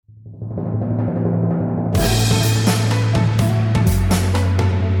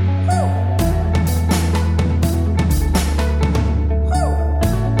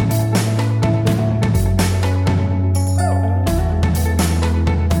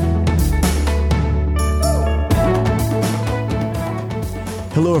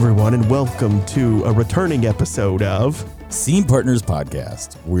Hello, everyone, and welcome to a returning episode of Scene Partners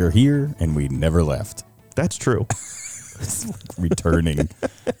Podcast. We're here and we never left. That's True. Returning.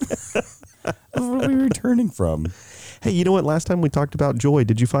 Where are we returning from? Hey, you know what? Last time we talked about joy.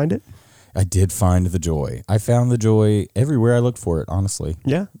 Did you find it? I did find the joy. I found the joy everywhere I looked for it, honestly.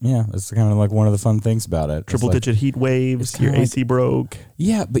 Yeah. Yeah, it's kind of like one of the fun things about it. Triple-digit heat waves, your AC broke.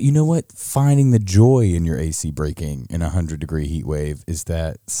 Yeah, but you know what? Finding the joy in your AC breaking in a 100-degree heat wave is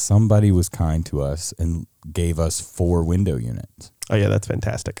that somebody was kind to us and gave us 4 window units. Oh, yeah, that's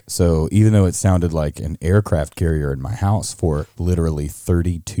fantastic. So even though it sounded like an aircraft carrier in my house for literally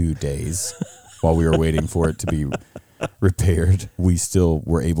 32 days while we were waiting for it to be repaired, we still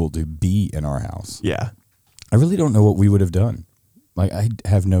were able to be in our house. Yeah. I really don't know what we would have done. Like, I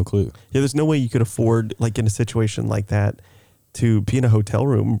have no clue. Yeah, there's no way you could afford, like in a situation like that, to be in a hotel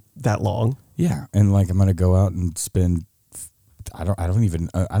room that long. Yeah, and like I'm going to go out and spend I don't even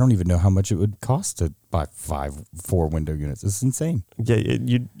know how much it would cost to buy 4 window units. It's insane. Yeah,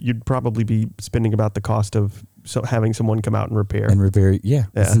 you'd probably be spending about the cost of having someone come out and repair. Yeah,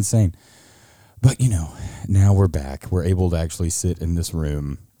 it's insane. But, you know, now we're back. We're able to actually sit in this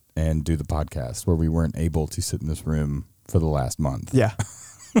room and do the podcast where we weren't able to sit in this room for the last month. Yeah,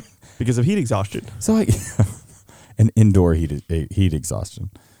 because of heat exhaustion. So, an indoor heat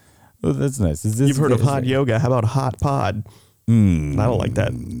exhaustion. Well, that's nice. You've heard of hot yoga. How about hot pod? I don't like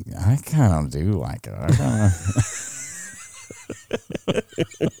that. I kind of do like it.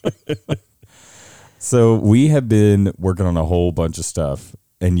 So we have been working on a whole bunch of stuff,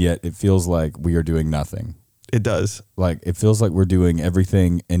 and yet it feels like we are doing nothing. It does. Like, it feels like we're doing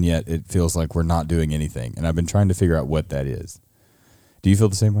everything, and yet it feels like we're not doing anything. And I've been trying to figure out what that is. Do you feel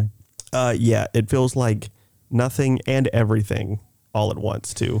the same way? Yeah, it feels like nothing and everything all at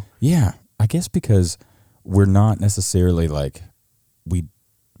once, too. Yeah, I guess because we're not necessarily like, we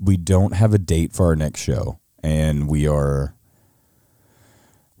don't have a date for our next show, and we are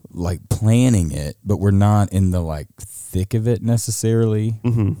like planning it, but we're not in the like thick of it necessarily.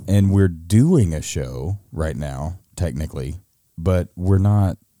 Mm-hmm. And we're doing a show right now, technically, but we're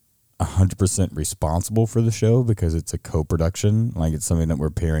not 100% responsible for the show because it's a co-production. Like, it's something that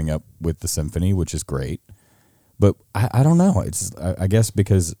we're pairing up with the symphony, which is great. But I don't know. It's I guess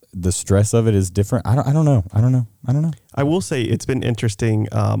because the stress of it is different. I don't know. I will say it's been interesting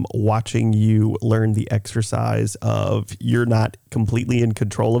watching you learn the exercise of you're not completely in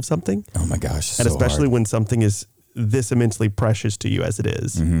control of something. Oh my gosh. And so especially hard. when something is this immensely precious to you as it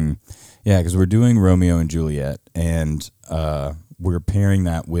is. Mm-hmm. Yeah, because we're doing Romeo and Juliet, and we're pairing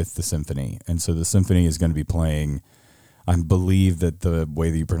that with the symphony. And so the symphony is going to be playing, I believe that the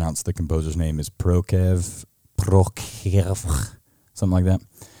way that you pronounce the composer's name is Prokofiev, something like that.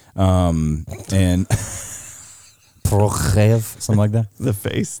 And Prokofiev, something like that. The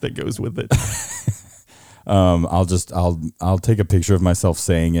face that goes with it. I'll take a picture of myself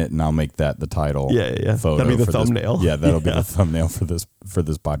saying it, and I'll make that the title. Yeah. Photo. That'll be the thumbnail. That'll be the thumbnail for this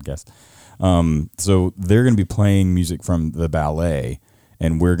podcast. So they're going to be playing music from the ballet,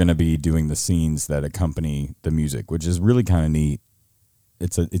 and we're going to be doing the scenes that accompany the music, which is really kind of neat.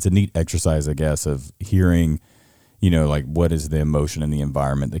 It's a neat exercise, I guess, of hearing, you know, like what is the emotion and the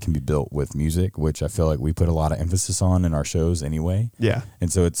environment that can be built with music, which I feel like we put a lot of emphasis on in our shows anyway. Yeah.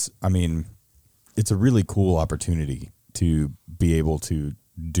 And so it's a really cool opportunity to be able to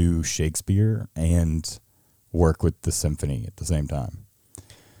do Shakespeare and work with the symphony at the same time.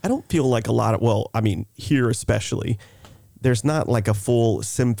 I don't feel like here especially, there's not like a full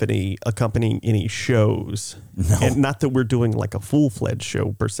symphony accompanying any shows. No. And not that we're doing like a full-fledged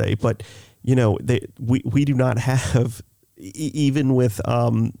show per se, but you know, we do not have, even with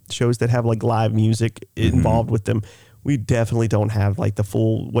shows that have like live music involved with them, we definitely don't have like the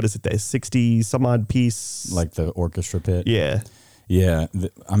full, what is it, the 60 some odd piece? Like the orchestra pit? Yeah. Yeah. The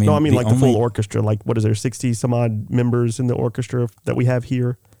full orchestra. Like, what is there, 60 some odd members in the orchestra that we have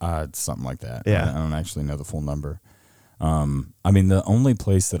here? Something like that. Yeah. I don't actually know the full number. The only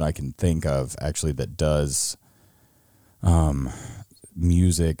place that I can think of actually that does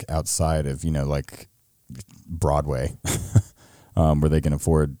music outside of, you know, like Broadway, where they can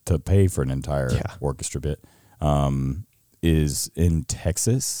afford to pay for an entire orchestra bit, is in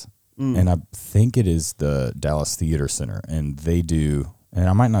Texas. And I think it is the Dallas Theater Center, and they do, and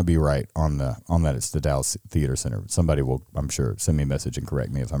I might not be right on that it's the Dallas Theater Center. Somebody will, I'm sure, send me a message and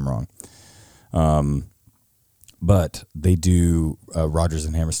correct me if I'm wrong. But they do a Rodgers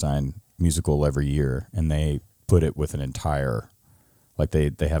and Hammerstein musical every year, and they put it with an entire, like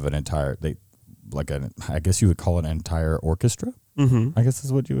they have an entire, I guess you would call it an entire orchestra. Mm-hmm. I guess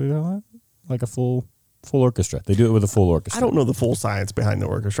is what you would call it, like a full Full orchestra. They do it with a full orchestra. I don't know the full science behind the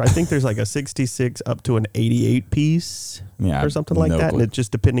orchestra. I think there's like a 66 up to an 88 piece or something like that. And it's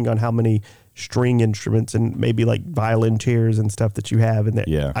just depending on how many string instruments and maybe like violin chairs and stuff that you have. And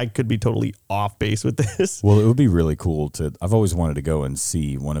that I could be totally off base with this. Well, it would be really cool I've always wanted to go and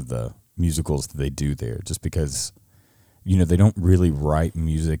see one of the musicals that they do there, just because, they don't really write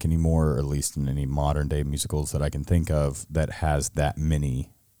music anymore, or at least in any modern day musicals that I can think of that has that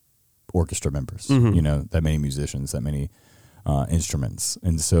many orchestra members, that many musicians, that many instruments.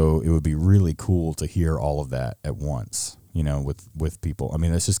 And so it would be really cool to hear all of that at once, with people. I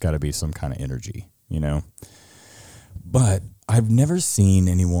mean, that's just got to be some kind of energy, But I've never seen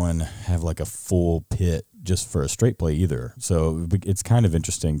anyone have like a full pit just for a straight play either. So it's kind of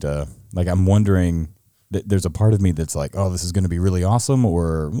interesting I'm wondering, there's a part of me that's like, oh, this is going to be really awesome,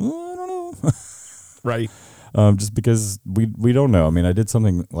 or I don't know. Right. Just because we don't know. I mean, I did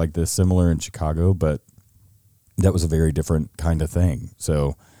something like this similar in Chicago, but that was a very different kind of thing.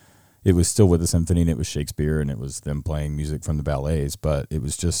 So it was still with a symphony, and it was Shakespeare, and it was them playing music from the ballets, but it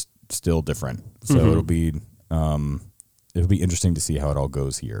was just still different. So it'll be interesting to see how it all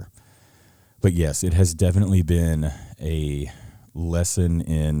goes here. But yes, it has definitely been a lesson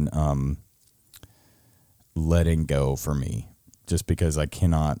in letting go for me. Just because I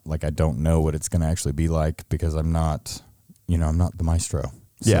don't know what it's going to actually be like, because I'm not the maestro.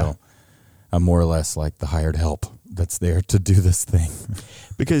 So I'm more or less like the hired help that's there to do this thing.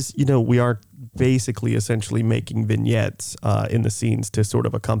 Because, we are basically essentially making vignettes in the scenes to sort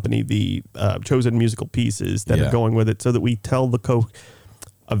of accompany the chosen musical pieces that are going with it, so that we tell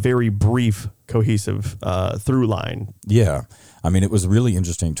a very brief, cohesive through line. Yeah. I mean, it was really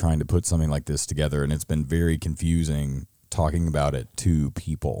interesting trying to put something like this together, and it's been very confusing talking about it to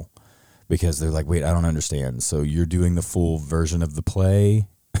people, because they're like, wait, I don't understand. So you're doing the full version of the play?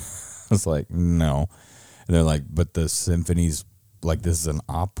 I was like, no. And they're like, but the symphony's like, this is an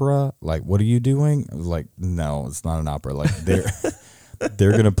opera? Like, what are you doing? I was like, no, it's not an opera. Like, they're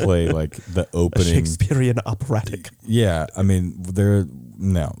going to play like the opening. A Shakespearean operatic. Yeah. I mean, we're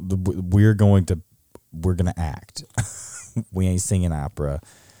going to act. We ain't singing opera.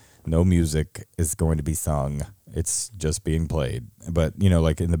 No music is going to be sung. It's just being played. But,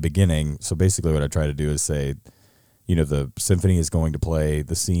 like in the beginning, so basically what I try to do is say, the symphony is going to play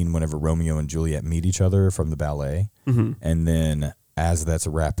the scene whenever Romeo and Juliet meet each other from the ballet. Mm-hmm. And then as that's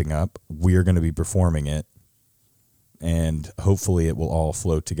wrapping up, we're going to be performing it. And hopefully it will all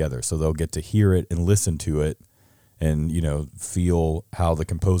flow together. So they'll get to hear it and listen to it and, feel how the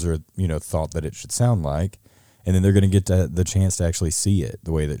composer, thought that it should sound like. And then they're going to get the chance to actually see it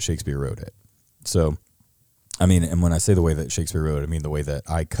the way that Shakespeare wrote it. So, I mean, and when I say the way that Shakespeare wrote, I mean the way that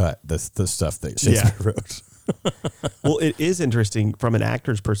I cut the stuff that Shakespeare wrote. Well, it is interesting from an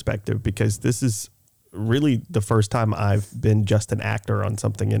actor's perspective, because this is really the first time I've been just an actor on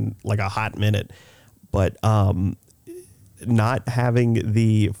something in like a hot minute. But not having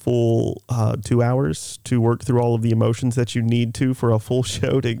the full 2 hours to work through all of the emotions that you need to for a full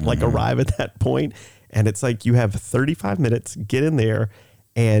show to like arrive at that point. And it's like you have 35 minutes, get in there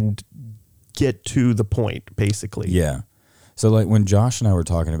and get to the point, basically. Yeah. So like when Josh and I were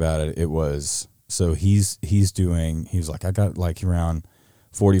talking about it, it was, so he's like, I got like around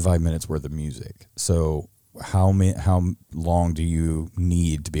 45 minutes worth of music. So how long do you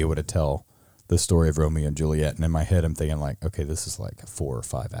need to be able to tell the story of Romeo and Juliet? And in my head, I'm thinking like, okay, this is like a 4 or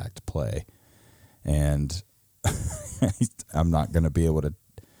 5 act play. And I'm not going to be able to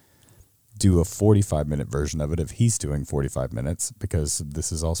do a 45-minute version of it if he's doing 45 minutes, because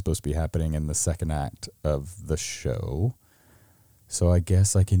this is all supposed to be happening in the second act of the show. So I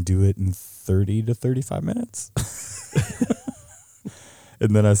guess I can do it in 30 to 35 minutes.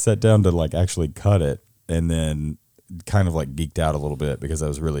 And then I sat down to like actually cut it, and then kind of like geeked out a little bit because I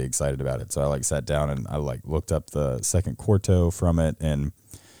was really excited about it. So I like sat down and I like looked up the second quarto from it. And,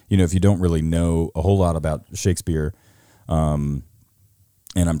 if you don't really know a whole lot about Shakespeare,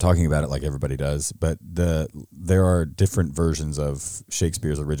 and I'm talking about it like everybody does, but there are different versions of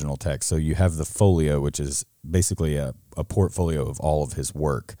Shakespeare's original text. So you have the folio, which is basically a portfolio of all of his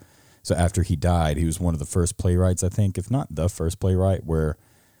work. So after he died, he was one of the first playwrights, I think, if not the first playwright, where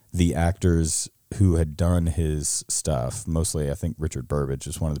the actors who had done his stuff, mostly I think Richard Burbage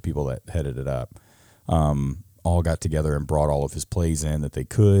is one of the people that headed it up, all got together and brought all of his plays in that they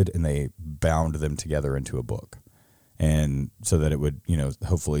could, and they bound them together into a book. And so that it would,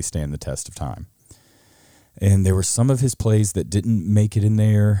 hopefully stand the test of time. And there were some of his plays that didn't make it in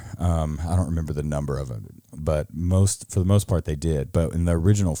there. I don't remember the number of them, but for the most part they did. But in the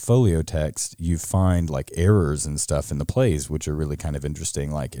original folio text, you find like errors and stuff in the plays, which are really kind of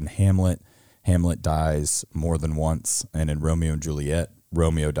interesting. Like in Hamlet, Hamlet dies more than once, and in Romeo and Juliet,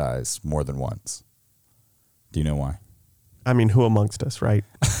 Romeo dies more than once. Do you know why? I mean, who amongst us, right?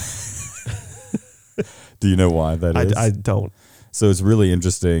 Do you know why that is? I don't. So it's really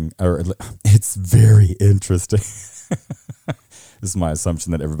interesting, or it's very interesting. This is my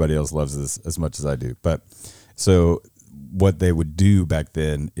assumption that everybody else loves this as much as I do. But so what they would do back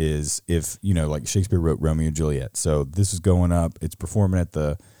then is, if, you know, like Shakespeare wrote Romeo and Juliet. So this is going up, it's performing at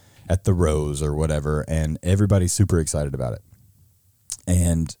the Rose or whatever, and everybody's super excited about it.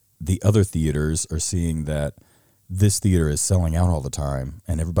 And the other theaters are seeing that this theater is selling out all the time,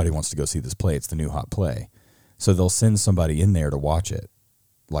 and everybody wants to go see this play. It's the new hot play. So they'll send somebody in there to watch it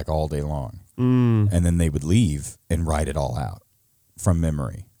like all day long. And then they would leave and write it all out from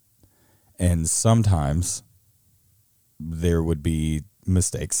memory. And sometimes there would be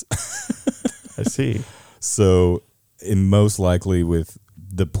mistakes. I see. So, in most likely with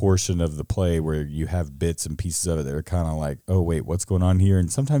the portion of the play where you have bits and pieces of it that are kind of like, oh, wait, what's going on here?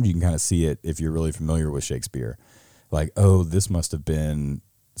 And sometimes you can kind of see it if you're really familiar with Shakespeare. Like, oh, this must have been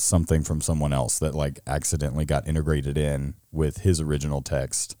something from someone else that like accidentally got integrated in with his original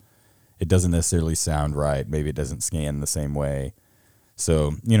text. It doesn't necessarily sound right. Maybe it doesn't scan the same way.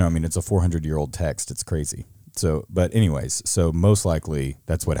 So, you know, I mean, it's a 400-year-old text. It's crazy. So, but anyways, so most likely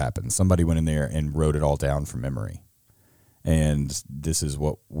that's what happened. Somebody went in there and wrote it all down from memory. And this is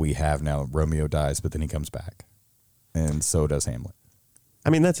what we have now. Romeo dies, but then he comes back. And so does Hamlet. I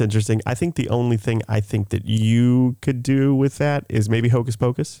mean, that's interesting. I think the only thing I think that you could do with that is maybe Hocus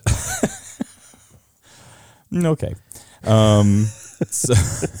Pocus. Okay.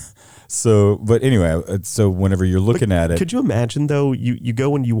 So, but anyway, so whenever you're looking at it, could you imagine though? You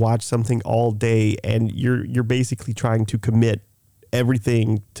go and you watch something all day, and you're basically trying to commit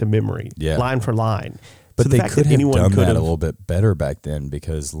everything to memory, line for line. But so they could have done that have, a little bit better back then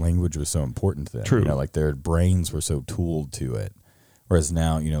because language was so important to them. True. You know, like their brains were so tooled to it. Whereas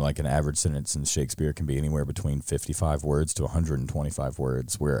now, you know, like an average sentence in Shakespeare can be anywhere between 55 words to 125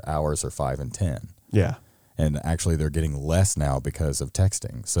 words, where ours are 5 and 10. Yeah. And actually they're getting less now because of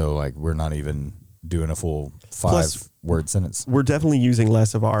texting. So like we're not even doing a full 5-word sentence. We're definitely using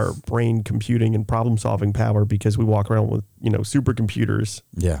less of our brain computing and problem solving power because we walk around with, you know, supercomputers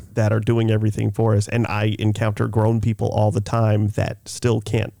that are doing everything for us. And I encounter grown people all the time that still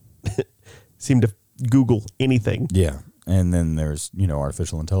can't seem to Google anything. Yeah. And then there's, you know,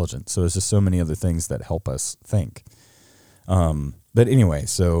 artificial intelligence. So there's just so many other things that help us think. But anyway,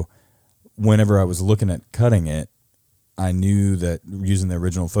 so whenever I was looking at cutting it, I knew that using the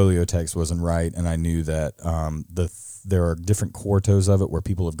original folio text wasn't right, and I knew that there are different quartos of it where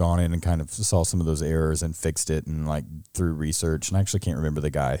people have gone in and kind of saw some of those errors and fixed it, and like through research. And I actually can't remember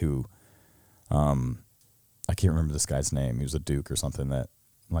the guy who, I can't remember this guy's name. He was a duke or something that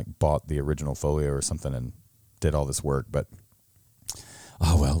like bought the original folio or something and did all this work. But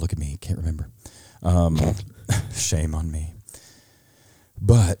oh well, look at me, can't remember. Shame on me.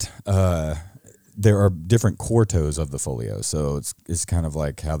 But there are different quartos of the folio, so it's kind of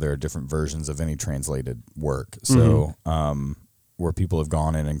like how there are different versions of any translated work. So where people have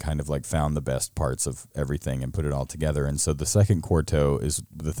gone in and kind of like found the best parts of everything and put it all together. And so the second quarto is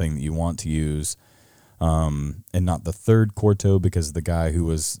the thing that you want to use, and not the third quarto, because the guy who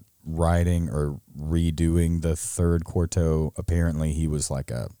was writing or redoing the third quarto, apparently he was like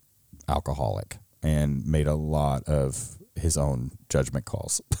a alcoholic and made a lot of his own judgment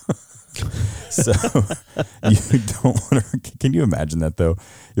calls. So you don't want to. Can you imagine that though?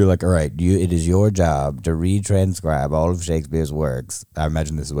 You're like, all right, it is your job to retranscribe all of Shakespeare's works. I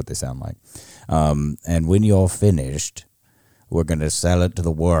imagine this is what they sound like. And when you're finished, we're going to sell it to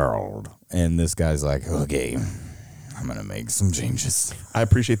the world. And this guy's like, okay, I'm going to make some changes. I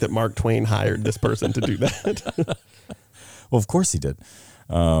appreciate that Mark Twain hired this person to do that. Well, of course he did.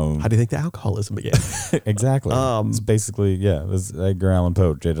 How do you think the alcoholism began? Exactly. It's basically, it's Edgar Allan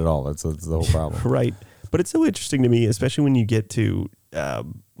Poe did it all. That's the whole problem. Right. But it's so interesting to me, especially when you get to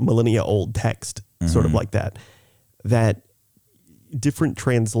millennia old text, sort of like that different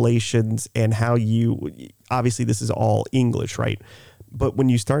translations and how obviously this is all English, right? But when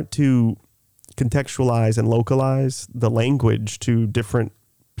you start to contextualize and localize the language to different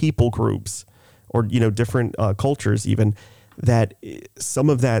people groups or, you know, different cultures even, that some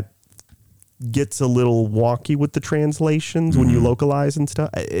of that gets a little wonky with the translations when you localize and stuff.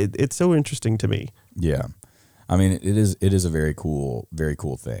 It's so interesting to me. Yeah. I mean, it is a very cool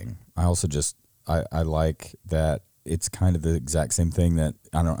thing. I also I like that it's kind of the exact same thing that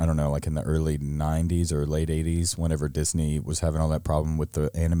I don't know, like in the early 90s or late 80s, whenever Disney was having all that problem with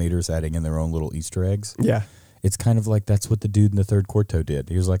the animators adding in their own little Easter eggs. Yeah. it's kind of like that's what the dude in the third quarto did.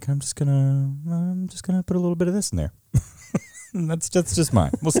 He was like, I'm just gonna put a little bit of this in there. And that's just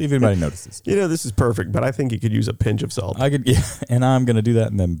mine. We'll see if anybody notices. This is perfect, but I think you could use a pinch of salt. And I'm gonna do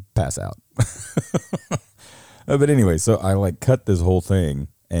that and then pass out. But anyway, so I like cut this whole thing,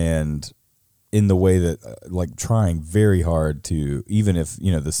 and in the way that like trying very hard to, even if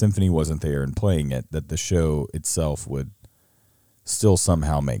the symphony wasn't there and playing it, that the show itself would still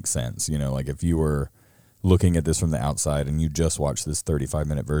somehow make sense. Like if you were looking at this from the outside and you just watched this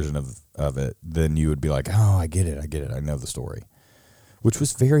 35-minute version of it, then you would be like, oh, I get it, I know the story, which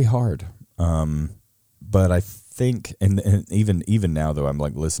was very hard. But I think, and even now though, I'm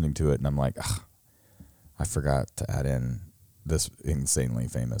like listening to it and I'm like, I forgot to add in this insanely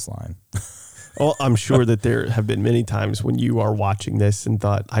famous line. Well, I'm sure that there have been many times when you are watching this and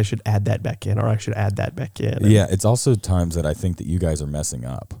thought, I should add that back in, or I should add that back in. Yeah, it's also times that I think that you guys are messing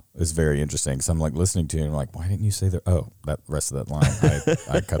up. It's very interesting. Because I'm like listening to you and I'm like, why didn't you say that? Oh, that rest of that line.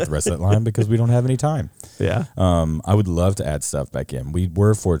 I cut the rest of that line because we don't have any time. Yeah. I would love to add stuff back in. We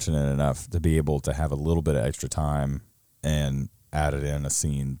were fortunate enough to be able to have a little bit of extra time and added in a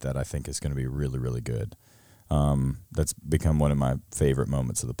scene that I think is going to be really, really good. That's become one of my favorite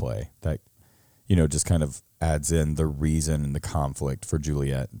moments of the play. That just kind of adds in the reason and the conflict for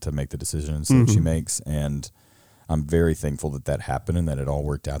Juliet to make the decisions that she makes. And I'm very thankful that happened and that it all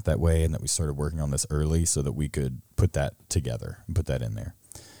worked out that way and that we started working on this early so that we could put that together and put that in there.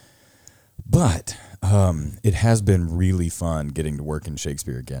 But it has been really fun getting to work in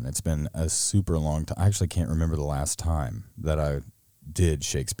Shakespeare again. It's been a super long time. I actually can't remember the last time that I did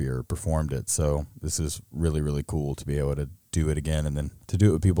Shakespeare, performed it. So this is really, really cool to be able to do it again and then to do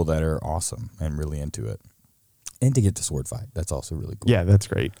it with people that are awesome and really into it. And to get to sword fight. That's also really cool. Yeah, that's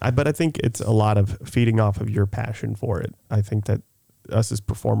great. But I think it's a lot of feeding off of your passion for it. I think that us as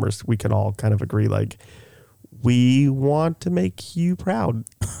performers, we can all kind of agree, like, we want to make you proud.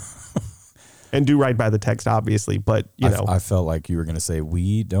 And do right by the text, obviously, but I felt like you were going to say,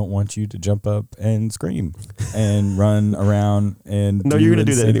 we don't want you to jump up and scream and run around and no, you're going to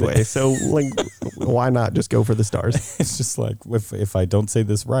do that anyway. So like, why not just go for the stars? It's just like, if I don't say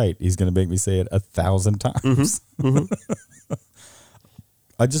this right, he's going to make me say it 1,000 times.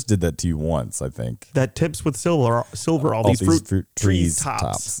 I just did that to you once, I think. That tips with silver all these fruit trees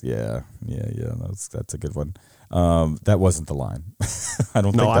tops. Yeah. That's a good one. That wasn't the line. I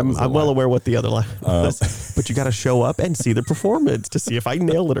don't think that was the I'm line. well aware what the other line was, but you got to show up and see the performance to see if I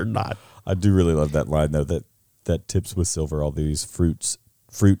nailed it or not. I do really love that line though, that tips with silver all these fruit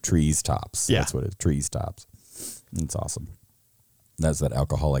trees tops. Yeah. That's what it is, trees tops. It's awesome. That's that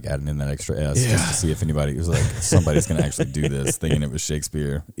alcoholic adding in that extra S just to see if anybody was like, somebody's going to actually do this, thinking it was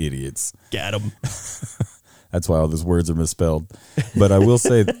Shakespeare. Idiots. Get them. That's why all those words are misspelled. But I will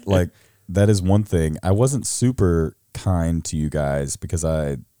say, like, that is one thing. I wasn't super kind to you guys because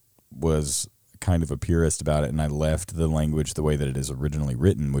I was kind of a purist about it, and I left the language the way that it is originally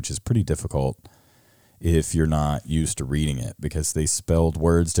written, which is pretty difficult if you're not used to reading it, because they spelled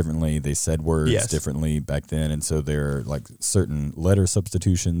words differently, they said words differently back then, and so there are like certain letter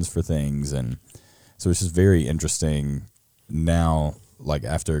substitutions for things, and so it's just very interesting now. Like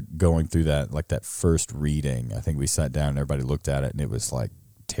after going through that, like that first reading, I think we sat down and everybody looked at it, and it was like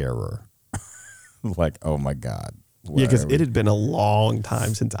terror. Like, oh my God. Yeah, because it had been a long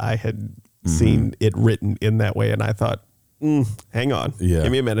time since I had seen it written in that way, and I thought, hang on,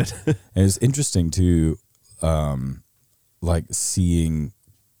 give me a minute. And it's interesting too, like seeing,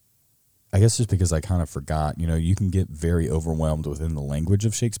 I guess just because I kind of forgot, you can get very overwhelmed within the language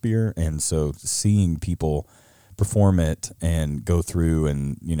of Shakespeare, and so seeing people perform it and go through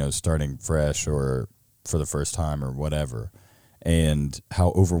and, starting fresh or for the first time or whatever, and how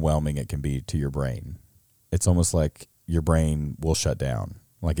overwhelming it can be to your brain. It's almost like your brain will shut down.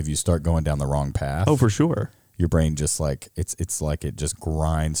 Like if you start going down the wrong path. Oh, for sure. Your brain just like, it's like it just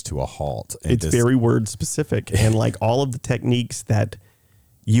grinds to a halt. It's very word specific. And like all of the techniques that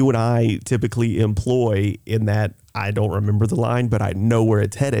you and I typically employ in that, I don't remember the line, but I know where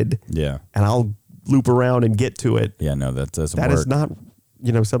it's headed. Yeah. And I'll loop around and get to it. Yeah, no, that doesn't work. That is not,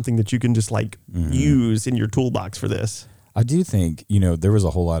 something that you can just like use in your toolbox for this. I do think, there was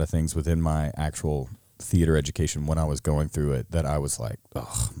a whole lot of things within my actual theater education when I was going through it that I was like,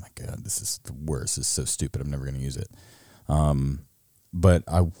 oh my God, this is the worst. This is so stupid. I'm never going to use it. But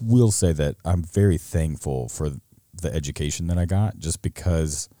I will say that I'm very thankful for the education that I got, just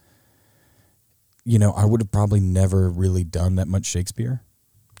because, I would have probably never really done that much Shakespeare.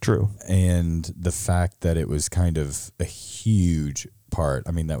 True. And the fact that it was kind of a huge part,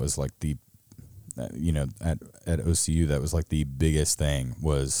 I mean, that was like the, at OCU, that was like the biggest thing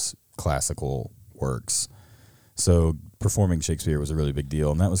was classical works. So performing Shakespeare was a really big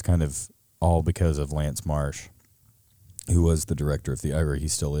deal, and that was kind of all because of Lance Marsh, who was the director of or he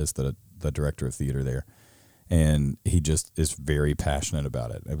still is the director of theater there. And he just is very passionate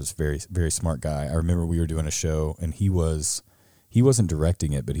about it. It was very, very smart guy. I remember we were doing a show, and he wasn't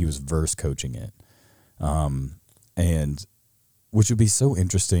directing it, but he was verse coaching it. And which would be so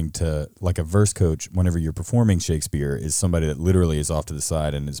interesting to, like, a verse coach, whenever you're performing Shakespeare, is somebody that literally is off to the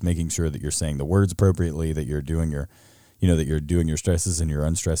side and is making sure that you're saying the words appropriately, that you're doing your, that you're doing your stresses and your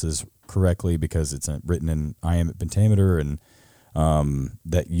unstresses correctly, because it's written in iambic pentameter, and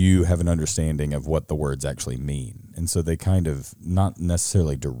that you have an understanding of what the words actually mean. And so they kind of not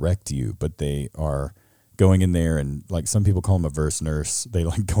necessarily direct you, but they are going in there, and like some people call them a verse nurse. They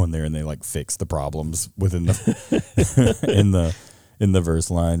like go in there and they like fix the problems within the in the verse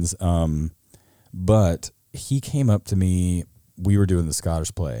lines. But he came up to me. We were doing the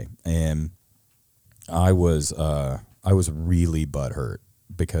Scottish play, and I was really butthurt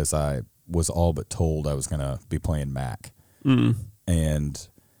because I was all but told I was going to be playing Mac. And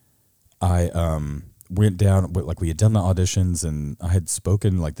I went down, like, we had done the auditions, and I had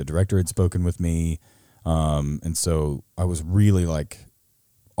spoken, like, the director had spoken with me, and so I was really, like,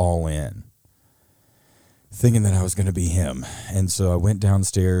 all in, thinking that I was going to be him. And so I went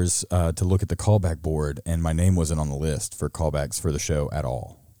downstairs to look at the callback board, and my name wasn't on the list for callbacks for the show at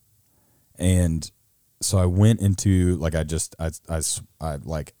all. And so I went into, like, I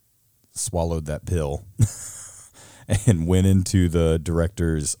like swallowed that pill and went into the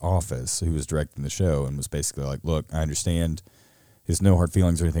director's office, who was directing the show, and was basically like, look, I understand there's no hard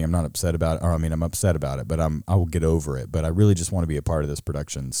feelings or anything. I'm not upset about it. Or, I mean, I'm upset about it, but I will get over it. But I really just want to be a part of this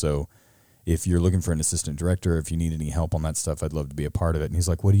production. So if you're looking for an assistant director, if you need any help on that stuff, I'd love to be a part of it. And he's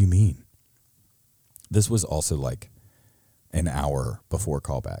like, what do you mean? This was also like an hour before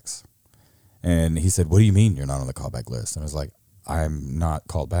callbacks. And he said, what do you mean you're not on the callback list? And I was like, I'm not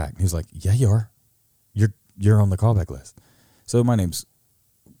called back. And he's like, yeah, you are. You're on the callback list. So my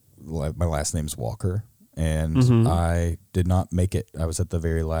last name's Walker, and I did not make it. I was at the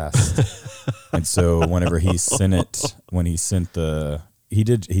very last. And so whenever he sent it, he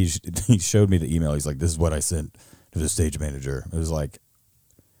showed me the email. He's like, this is what I sent to the stage manager. It was like,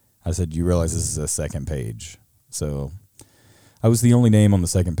 I said, you realize this is a second page. So I was the only name on the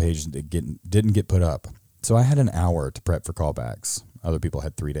second page that didn't get put up. So I had an hour to prep for callbacks. Other people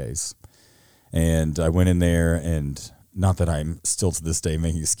had 3 days. And I went in there, and not that I'm still to this day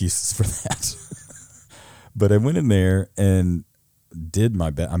making excuses for that, but I went in there and did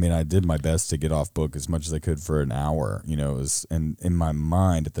my best. I mean, I did my best to get off book as much as I could for an hour. It was, and in my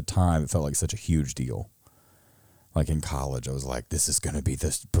mind at the time, it felt like such a huge deal. Like in college, I was like, this is going to be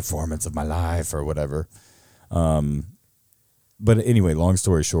the performance of my life or whatever. But anyway, long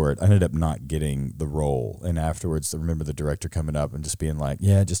story short, I ended up not getting the role. And afterwards, I remember the director coming up and just being like,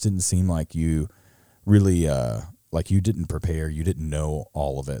 yeah, it just didn't seem like you really, like you didn't prepare. You didn't know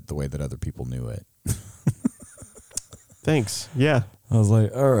all of it the way that other people knew it. Thanks. Yeah. I was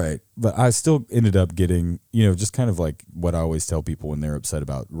like, all right. But I still ended up getting, just kind of like what I always tell people when they're upset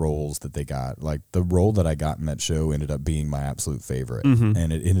about roles that they got. Like the role that I got in that show ended up being my absolute favorite.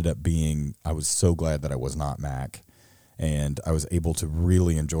 And it ended up being, I was so glad that I was not Mac. And I was able to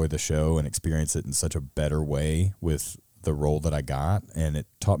really enjoy the show and experience it in such a better way with the role that I got. And it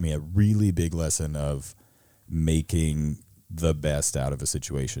taught me a really big lesson of making the best out of a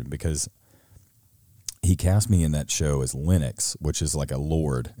situation, because he cast me in that show as Lennox, which is like a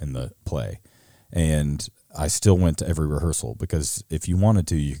lord in the play. And I still went to every rehearsal, because if you wanted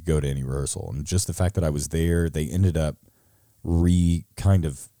to, you could go to any rehearsal. And just the fact that I was there, they ended up kind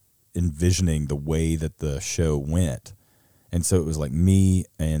of envisioning the way that the show went. And so it was like me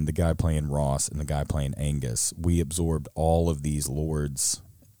and the guy playing Ross and the guy playing Angus. We absorbed all of these lords,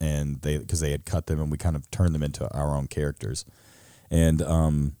 and because they had cut them, and we kind of turned them into our own characters. And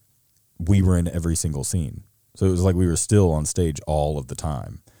we were in every single scene. So it was like we were still on stage all of the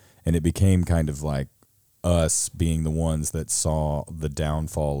time. And it became kind of like us being the ones that saw the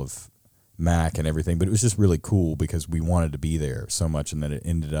downfall of Mac and everything. But it was just really cool because we wanted to be there so much, and that it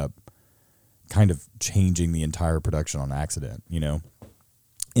ended up kind of changing the entire production on accident,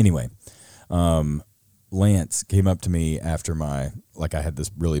 Anyway, Lance came up to me after I had this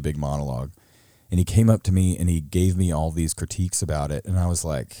really big monologue, and he came up to me and he gave me all these critiques about it. And I was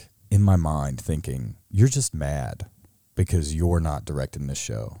like, in my mind thinking, you're just mad because you're not directing this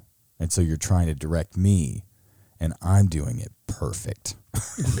show. And so you're trying to direct me, and I'm doing it perfect.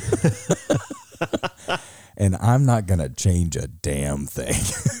 And I'm not going to change a damn thing.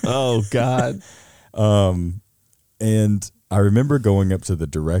 Oh, God. And I remember going up to the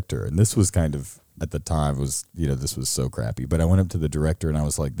director, and this was kind of at the time was, this was so crappy. But I went up to the director and I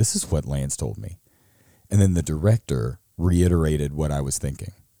was like, this is what Lance told me. And then the director reiterated what I was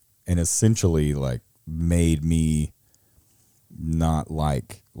thinking and essentially like made me not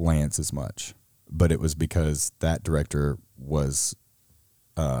like Lance as much. But it was because that director was,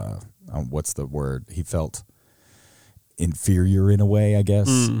 what's the word? He felt inferior in a way, I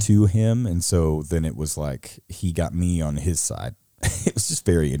guess, to him. And so then it was like he got me on his side. It was just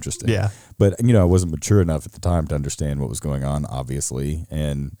very interesting. Yeah. But, I wasn't mature enough at the time to understand what was going on, obviously.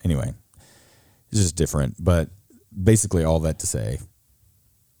 And anyway, it's just different. But basically all that to say,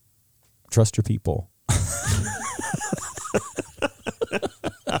 trust your people.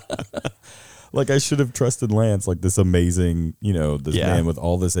 Like I should have trusted Lance, like this amazing, this man with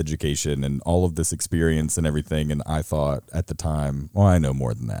all this education and all of this experience and everything. And I thought at the time, well, I know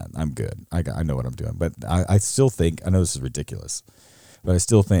more than that. I'm good. I know what I'm doing. But I still think, I know this is ridiculous, but I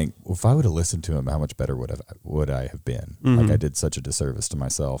still think, well, if I would have listened to him, how much better would I have been? Mm-hmm. Like I did such a disservice to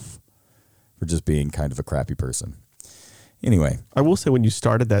myself for just being kind of a crappy person. Anyway. I will say when you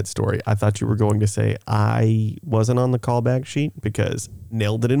started that story, I thought you were going to say I wasn't on the callback sheet because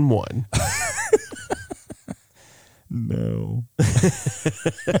nailed it in one. No.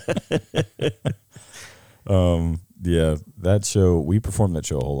 Yeah, that show, we performed that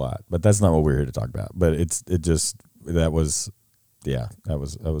show a whole lot, but that's not what we're here to talk about. But that was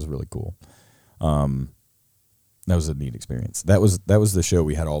really cool. That was a neat experience. That was the show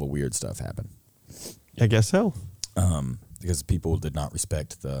we had all the weird stuff happen. I guess so. Because people did not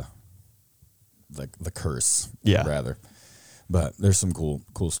respect the curse. Yeah. Rather. But there's some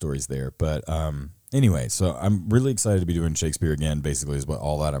cool stories there. But anyway, so I'm really excited to be doing Shakespeare again, basically is what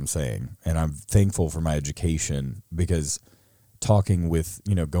all that I'm saying. And I'm thankful for my education because talking with,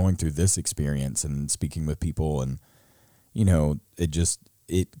 going through this experience and speaking with people and,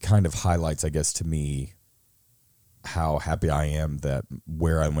 it kind of highlights, I guess, to me how happy I am that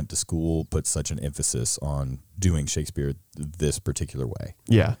where I went to school put such an emphasis on doing Shakespeare this particular way.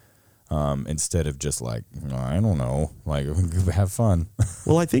 Yeah. Instead of just like, I don't know, like have fun.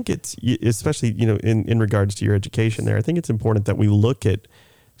 Well, I think it's, especially, in regards to your education there, I think it's important that we look at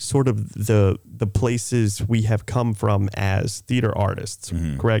sort of the places we have come from as theater artists,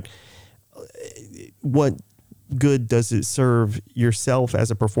 mm-hmm. correct? What good does it serve yourself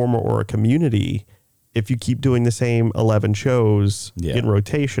as a performer or a community if you keep doing the same 11 shows in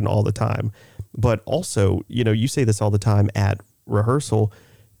rotation all the time? But also, you say this all the time at rehearsal,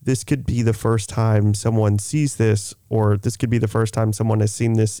 this could be the first time someone sees this, or this could be the first time someone has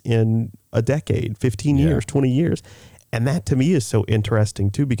seen this in a decade, 15 years, 20 years. And that to me is so interesting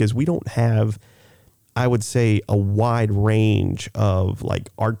too, because we don't have, I would say, a wide range of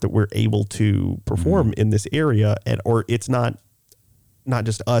like art that we're able to perform in this area, or it's not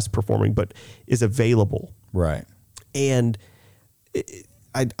just us performing, but is available. Right. And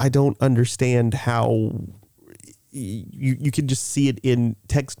I don't understand how you can just see it in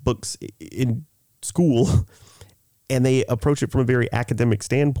textbooks in school and they approach it from a very academic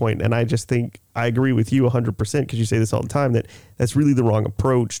standpoint. And I just think I agree with you 100% because you say this all the time, that that's really the wrong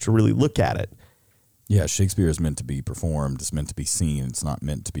approach to really look at it. Yeah. Shakespeare is meant to be performed. It's meant to be seen. It's not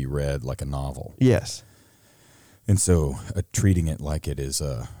meant to be read like a novel. Yes. And so treating it like it is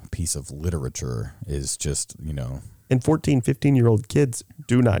a piece of literature is just, And 14, 15-year-old kids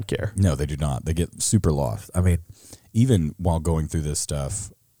do not care. No, they do not. They get super lost. I mean, even while going through this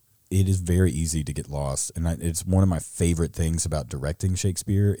stuff, it is very easy to get lost. And it's one of my favorite things about directing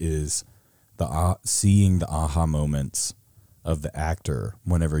Shakespeare is seeing the aha moments of the actor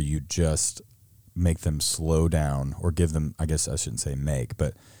whenever you just make them slow down, or give them, I guess I shouldn't say make,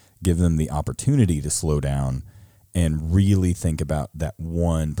 but give them the opportunity to slow down and really think about that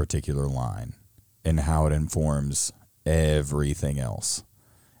one particular line and how it informs everything else.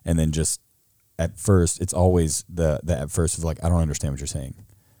 And then just at first, it's always the at first is like, I don't understand what you're saying.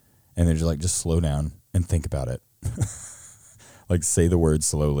 And then you're like, just slow down and think about it. Like say the word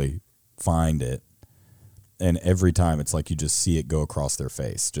slowly, find it. And every time it's like you just see it go across their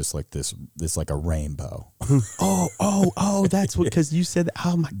face, just like this like a rainbow. Oh, that's what, because you said that.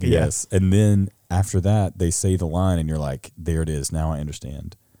 Oh my God. Yes. And then after that, they say the line and you're like, there it is. Now I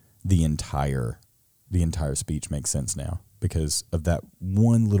understand. The entire speech makes sense now because of that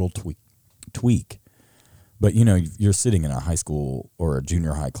one little tweak. But, you're sitting in a high school or a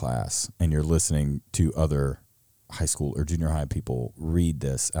junior high class and you're listening to other high school or junior high people read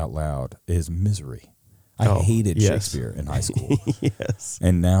this out loud. It is misery. I hated Shakespeare in high school. Yes.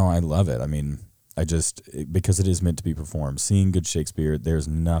 And now I love it. I mean, because it is meant to be performed. Seeing good Shakespeare, there's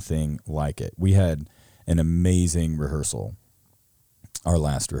nothing like it. We had an amazing rehearsal, our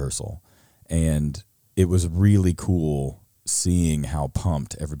last rehearsal. And it was really cool seeing how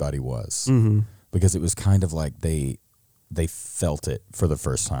pumped everybody was, because it was kind of like they felt it for the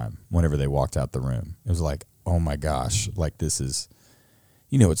first time whenever they walked out the room. It was like, oh my gosh, like this is,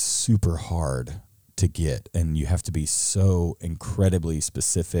 it's super hard to get, and you have to be so incredibly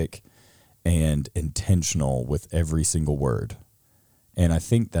specific and intentional with every single word. And I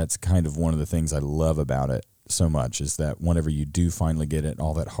think that's kind of one of the things I love about it so much, is that whenever you do finally get it,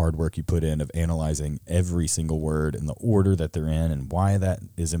 all that hard work you put in of analyzing every single word and the order that they're in and why that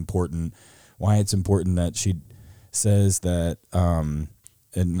is important, why it's important that she says that, and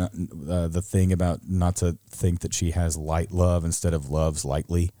the thing about not to think that she has light love instead of loves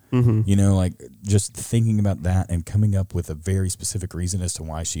lightly, like just thinking about that and coming up with a very specific reason as to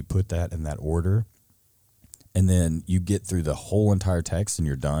why she put that in that order. And then you get through the whole entire text and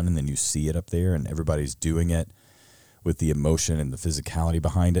you're done, and then you see it up there and everybody's doing it with the emotion and the physicality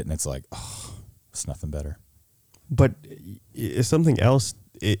behind it. And it's like, oh, it's nothing better. But something else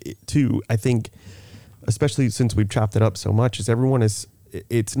too, I think, especially since we've chopped it up so much, is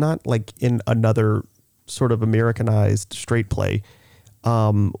it's not like in another sort of Americanized straight play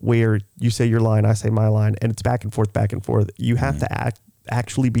where you say your line, I say my line, and it's back and forth, back and forth. You have to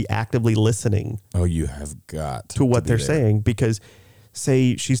actually be actively listening. Oh, you have got to what they're saying, because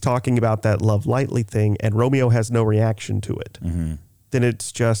say she's talking about that love lightly thing and Romeo has no reaction to it. Then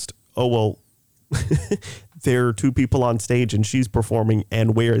it's just, oh, well, there are two people on stage and she's performing,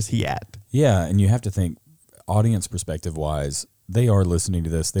 and where is he at? Yeah. And you have to think audience perspective wise, they are listening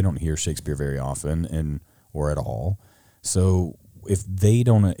to this. They don't hear Shakespeare very often or at all. So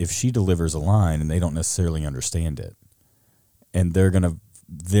if she delivers a line and they don't necessarily understand it, and they're going to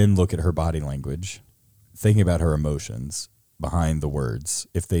then look at her body language, thinking about her emotions behind the words,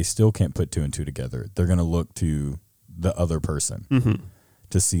 if they still can't put two and two together, they're going to look to the other person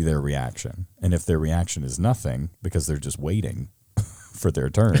to see their reaction. And if their reaction is nothing because they're just waiting for their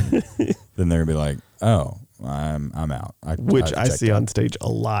turn, then they're going to be like, oh, I'm out. Which I see on stage a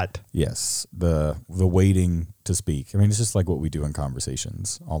lot. Yes. The waiting to speak. I mean, it's just like what we do in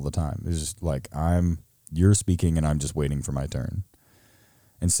conversations all the time. It's just like you're speaking and I'm just waiting for my turn,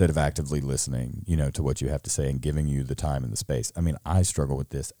 instead of actively listening, to what you have to say and giving you the time and the space. I mean, I struggle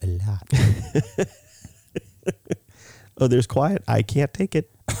with this a lot. Oh, there's quiet. I can't take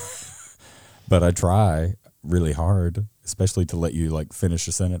it. But I try really hard, especially to let you finish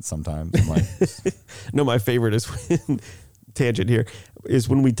a sentence sometimes. I'm like, no, my favorite is when, tangent here, is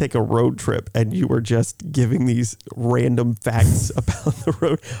when we take a road trip and you are just giving these random facts about the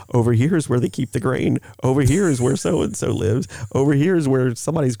road. Over here is where they keep the grain. Over here is where so-and-so lives. Over here is where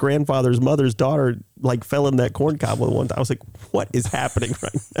somebody's grandfather's mother's daughter fell in that corn cob one time. I was like, what is happening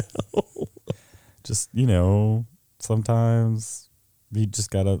right now? Just, sometimes you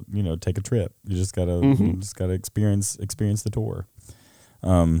just gotta, take a trip. You just gotta experience the tour.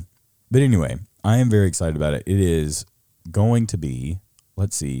 But anyway, I am very excited about it. It is going to be,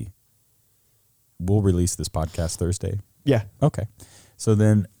 let's see, we'll release this podcast Thursday. Yeah. Okay. So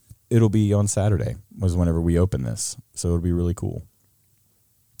then it'll be on Saturday was whenever we open this. So it'll be really cool.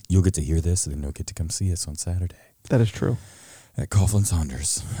 You'll get to hear this, and then you'll get to come see us on Saturday. That is true. At Coughlin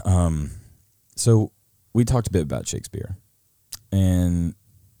Saunders. So we talked a bit about Shakespeare, and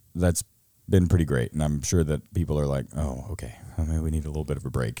that's been pretty great. And I'm sure that people are like, oh, okay, maybe we need a little bit of a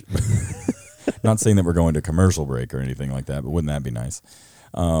break. Not saying that we're going to commercial break or anything like that, but wouldn't that be nice?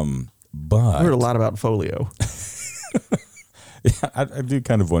 But I heard a lot about Folio. Yeah, I do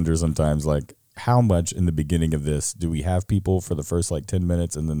kind of wonder sometimes, how much in the beginning of this do we have people for the first 10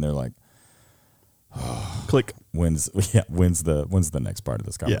 minutes, and then they're like, oh, click. When's the next part of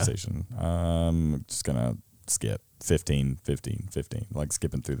this conversation? Yeah. Just gonna skip 15,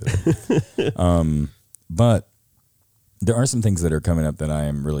 skipping through this. But there are some things that are coming up that I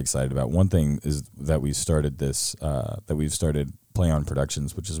am really excited about. One thing is that we've started Play On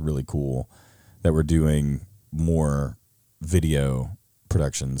Productions, which is really cool, that we're doing more video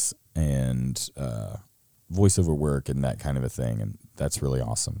productions and voiceover work and that kind of a thing, and that's really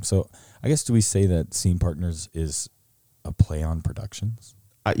awesome. So I guess, do we say that Scene Partners is a Play On Productions?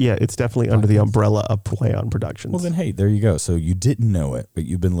 Yeah, it's definitely under the umbrella of Play On Productions. Well, then, hey, there you go. So you didn't know it, but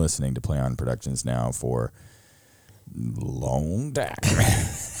you've been listening to Play On Productions now for long time.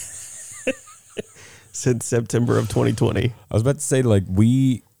 Since September of 2020. I was about to say,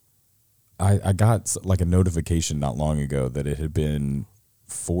 I got a notification not long ago that it had been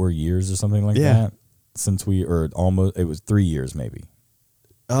 4 years or something like that since it was 3 years maybe.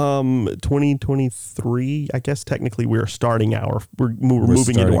 2023, I guess technically we're starting we're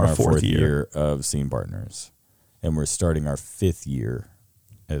moving into our fourth year of Scene Partners, and we're starting our 5th year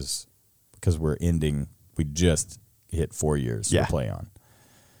as because we just hit 4 years to play on.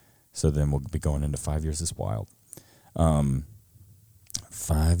 So then we'll be going into 5 years. It's wild. 5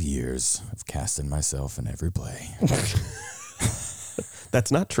 years of casting myself in every play.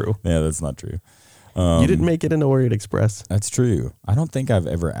 That's not true. Yeah, that's not true. You didn't make it in Orient Express. That's true. I don't think I've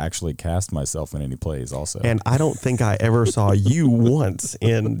ever actually cast myself in any plays also. And I don't think I ever saw you once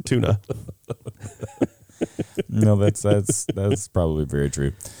in Tuna. No, that's probably very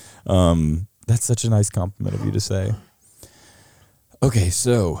true. That's such a nice compliment of you to say. Okay,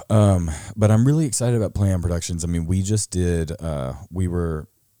 so, but I'm really excited about Play On Productions. I mean, we just did, I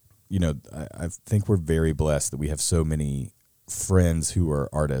think we're very blessed that we have so many friends who are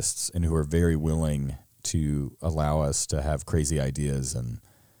artists and who are very willing to allow us to have crazy ideas and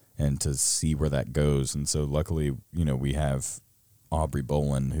to see where that goes. And so luckily, we have Aubrey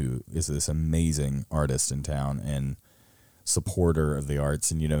Bolin, who is this amazing artist in town and supporter of the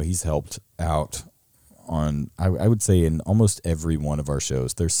arts. And, he's helped out on, I would say, in almost every one of our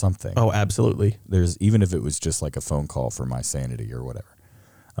shows. There's something. Oh, absolutely. Even if it was just like a phone call for my sanity or whatever.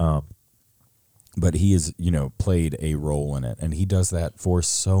 But he has, played a role in it, and he does that for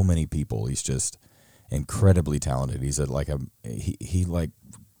so many people. He's just incredibly talented. He's he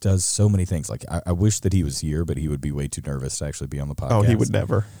does so many things. Like I wish that he was here, but he would be way too nervous to actually be on the podcast. Oh, he would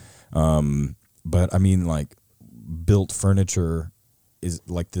never. But I mean, like, built furniture is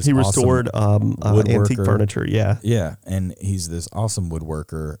like this. He restored antique furniture. Yeah, yeah, and he's this awesome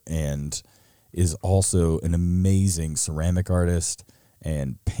woodworker, and is also an amazing ceramic artist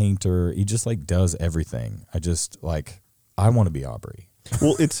and painter. He just does everything. I want to be Aubrey.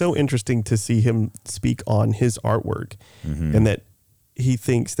 Well, it's so interesting to see him speak on his artwork, and that he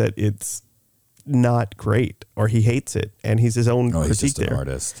thinks that it's not great or he hates it, and he's his own critique. He's just there. An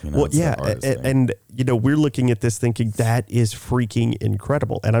artist. Well, yeah, and we're looking at this thinking that is freaking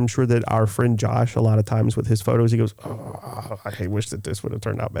incredible, and I'm sure that our friend Josh, a lot of times with his photos, he goes, "Oh, I wish that this would have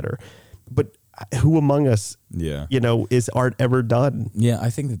turned out better," but who among us, is art ever done? Yeah, I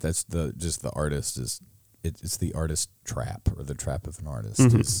think that's the artist is. It's the artist trap, or the trap of an artist,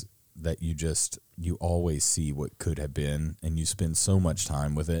 is that you always see what could have been, and you spend so much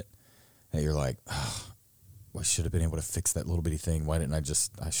time with it that you're like, oh, I should have been able to fix that little bitty thing. Why didn't I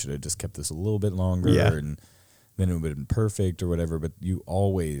should have just kept this a little bit longer, and then it would have been perfect or whatever. But you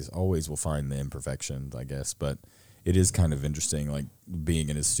always will find the imperfections, I guess. But it is kind of interesting, like being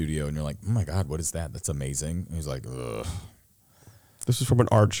in his studio, and you're like, oh my God, what is that? That's amazing. And he's like, ugh. This is from an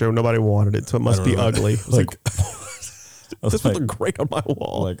art show. Nobody wanted it, so it must be ugly. This would look great on my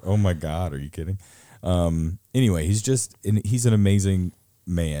wall. Like, oh my God, are you kidding? Anyway, he's an amazing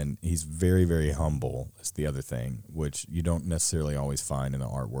man. He's very, very humble. That's the other thing, which you don't necessarily always find in the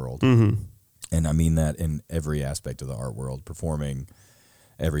art world. And I mean that in every aspect of the art world, performing,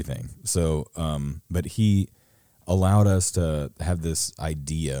 everything. So, but he allowed us to have this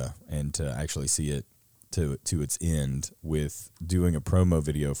idea and to actually see it to its end with doing a promo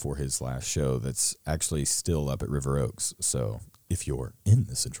video for his last show that's actually still up at River Oaks. So if you're in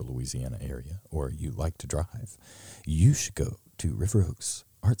the central Louisiana area or you like to drive, you should go to River Oaks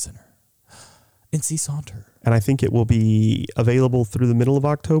Art Center and see Saunter. And I think it will be available through the middle of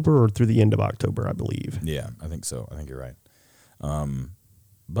October or through the end of October, I believe. Yeah, I think so. I think you're right.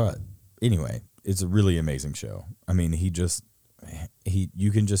 But anyway, it's a really amazing show. I mean, you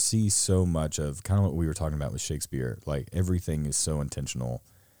can just see so much of kind of what we were talking about with Shakespeare. Like, everything is so intentional,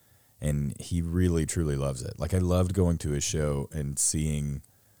 and he really, truly loves it. Like, I loved going to his show and seeing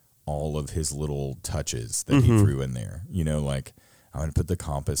all of his little touches that he threw in there. Like, I'm going to put the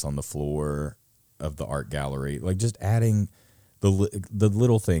compass on the floor of the art gallery. Like, just adding the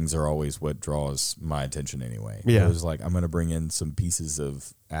little things are always what draws my attention anyway. Yeah. It was like, I'm going to bring in some pieces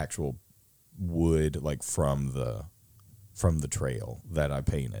of actual wood, like from the trail that I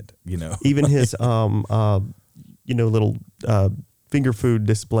painted, Even his little finger food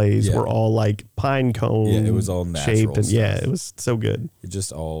displays were all like pine cone. Yeah, it was all natural shaped, and stuff. it was so good. It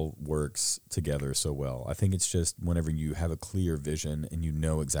just all works together so well. I think it's just whenever you have a clear vision and you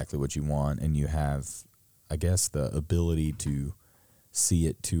know exactly what you want, and you have, I guess, the ability to see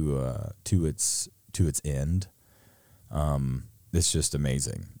it to its end. It's just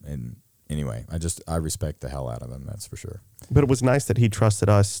amazing. And anyway, I respect the hell out of him, that's for sure. But it was nice that he trusted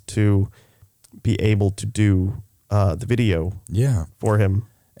us to be able to do the video for him.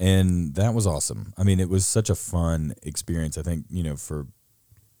 And that was awesome. I mean, it was such a fun experience. I think, for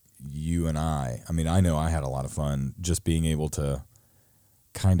you and I mean, I know I had a lot of fun just being able to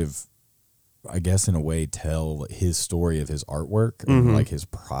kind of, I guess, in a way, tell his story of his artwork and like his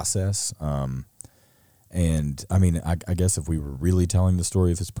process. And I mean, I guess if we were really telling the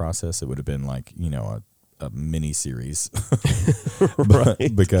story of his process, it would have been like, a mini series,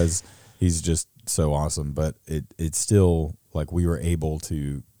 Right. because he's just so awesome. But it's still like we were able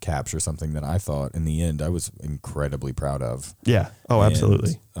to capture something that I thought in the end I was incredibly proud of. Yeah. Oh,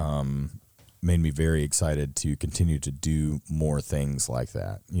 absolutely. And, made me very excited to continue to do more things like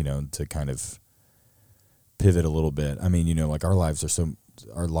that, to kind of pivot a little bit. I mean, like our lives are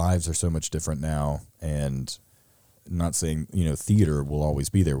so much different now, and not saying, theater will always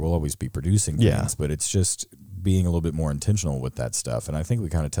be there. We'll always be producing things, Yeah. but it's just being a little bit more intentional with that stuff. And I think we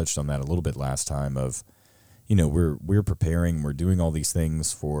kind of touched on that a little bit last time of, we're preparing, we're doing all these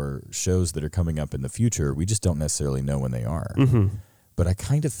things for shows that are coming up in the future. We just don't necessarily know when they are. Mm-hmm. But I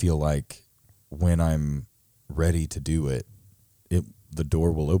kind of feel like when I'm ready to do it, the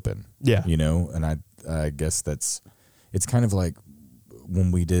door will open. Yeah. And I guess it's kind of like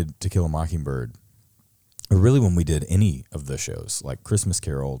when we did To Kill a Mockingbird, or really when we did any of the shows, like Christmas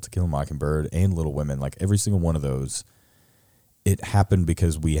Carol, To Kill a Mockingbird, and Little Women, like every single one of those, it happened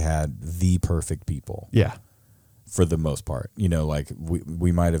because we had the perfect people. Yeah. For the most part, like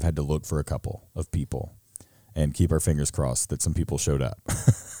we might have had to look for a couple of people and keep our fingers crossed that some people showed up.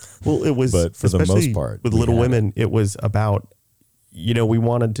 Well, it was, but for the most part, with Little Women, it was about, we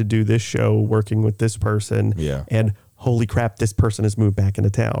wanted to do this show working with this person. Yeah. And holy crap, this person has moved back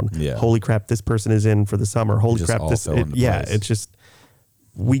into town. Yeah. Holy crap, this person is in for the summer. Holy just crap, all this. fell into place. It's just,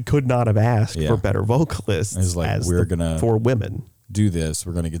 we could not have asked Yeah. for better vocalists It's like, as we're gonna for women. do this.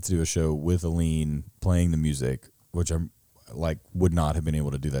 We're going to get to do a show with Aline playing the music, which I'm like, would not have been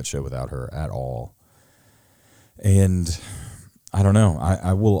able to do that show without her at all. And I don't know.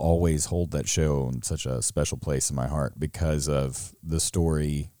 I will always hold that show in such a special place in my heart because of the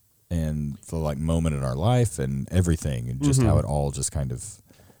story and the like moment in our life and everything, and just how it all just kind of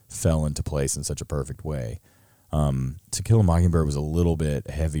fell into place in such a perfect way. To Kill a Mockingbird was a little bit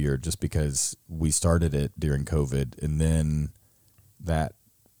heavier just because we started it during COVID, and then that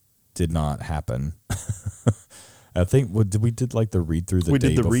did not happen. I think we did like the read through the day We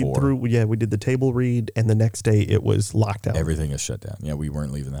did the before. read through. Yeah, we did the table read, and the next day it was locked out. Everything is shut down. Yeah, we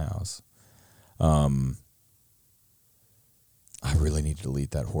weren't leaving the house. I really need to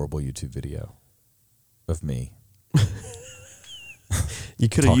delete that horrible YouTube video of me. You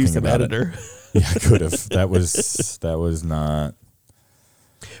could have used an about it. editor. Yeah, I could have. That was not.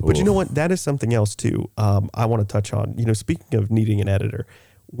 But you know what? That is something else too. I want to touch on. Speaking of needing an editor,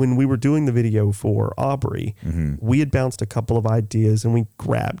 when we were doing the video for Aubrey, we had bounced a couple of ideas and we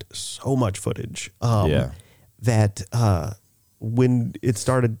grabbed so much footage. That when it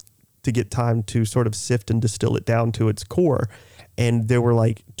started to get time to sort of sift and distill it down to its core, and there were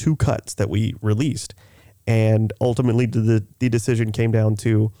like 2 cuts that we released, and ultimately the decision came down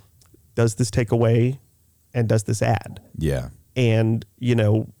to, does this take away and does this add? Yeah. And,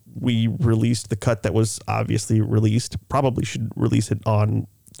 we released the cut that was obviously released. Probably should release it on,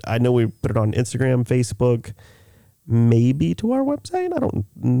 I know we put it on Instagram, Facebook, maybe to our website. I don't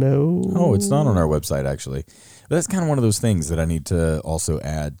know. Oh, it's not on our website, actually. But that's kind of one of those things that I need to also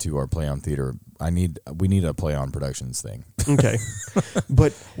add to our Play On Theater. We need a Play On Productions thing. Okay.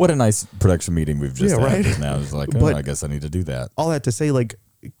 But what a nice production meeting we've just had. right? Now it's like, But I guess I need to do that. all that to say, like,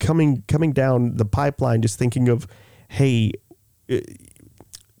 coming down the pipeline, just thinking of, hey,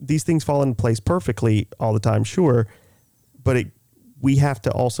 these things fall into place perfectly all the time, sure, but we have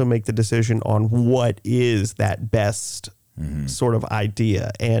to also make the decision on what is that best sort of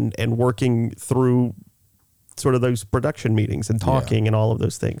idea, and working through sort of those production meetings and talking and all of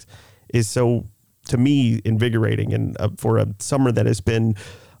those things is so, to me, invigorating. And for a summer that has been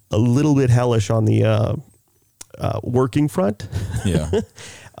a little bit hellish on the working front. Yeah.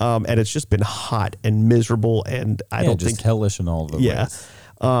 And it's just been hot and miserable, and I don't just think hellish in all the ways.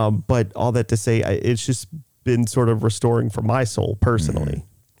 But all that to say, it's just been sort of restoring for my soul personally.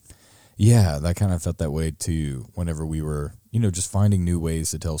 Yeah, that kind of felt that way too. Whenever we were, just finding new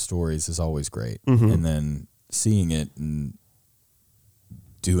ways to tell stories is always great, and then seeing it and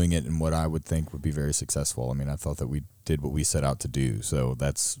doing it in what I would think would be very successful. I mean, I thought that we did what we set out to do, so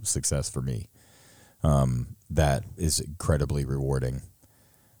that's success for me. That is incredibly rewarding,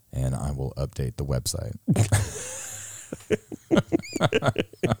 and I will update the website.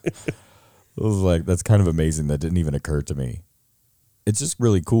 I was like, that's kind of amazing. That didn't even occur to me. It's just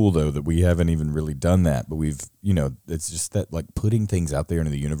really cool, though, that we haven't even really done that. But we've, it's just that, like, putting things out there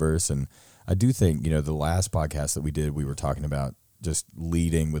into the universe. And I do think, the last podcast that we did, we were talking about just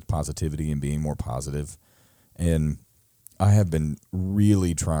leading with positivity and being more positive. And I have been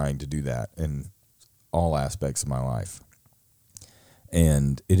really trying to do that in all aspects of my life.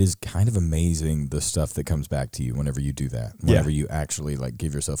 And it is kind of amazing the stuff that comes back to you whenever you do that, whenever you actually like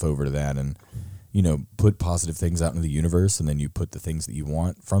give yourself over to that and, you know, put positive things out into the universe, and then you put the things that you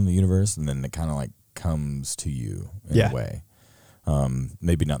want from the universe, and then it kind of like comes to you in a way.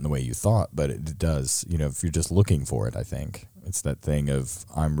 Maybe not in the way you thought, but it does, you know, if you're just looking for it. I think it's that thing of,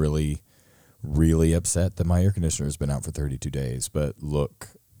 I'm really, really upset that my air conditioner has been out for 32 days, but look,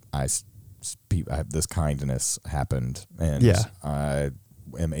 I have this kindness happened, and I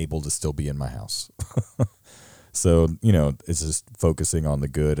am able to still be in my house. So, you know, it's just focusing on the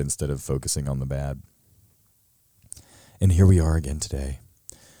good instead of focusing on the bad. And here we are again today.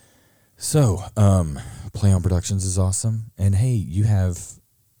 So, Play On Productions is awesome. And hey, you have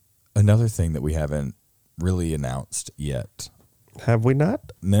another thing that we haven't really announced yet. Have we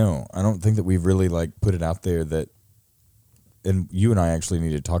not? No, I don't think that we've really like put it out there that, and you and I actually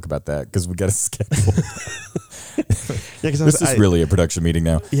need to talk about that because we got a schedule. This is really a production meeting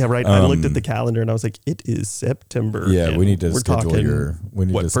now. Yeah, right. I looked at the calendar and I was like, it is September. Yeah, we need to schedule your. We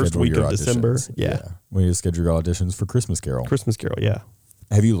need to first schedule week your of auditions. December. Yeah, we need to schedule your auditions for Christmas Carol. Christmas Carol. Yeah.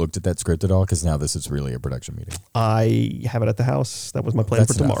 Have you looked at that script at all? Because now this is really a production meeting. I have it at the house. That was my plan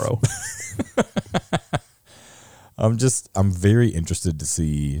for tomorrow. I'm very interested to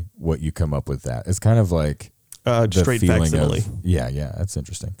see what you come up with. That it's kind of like straight facsimile. Yeah, that's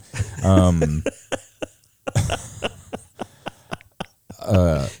interesting.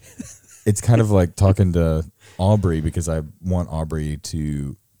 It's kind of like talking to Aubrey, because I want Aubrey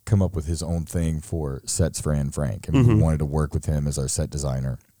to come up with his own thing for sets for Anne Frank, and we wanted to work with him as our set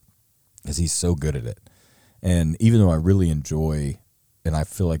designer because he's so good at it. And even though I really enjoy, and I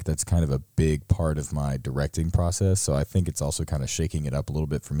feel like that's kind of a big part of my directing process, so I think it's also kind of shaking it up a little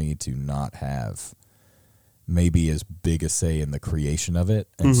bit for me to not have maybe as big a say in the creation of it.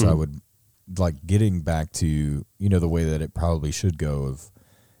 And so I would like getting back to, you know, the way that it probably should go, of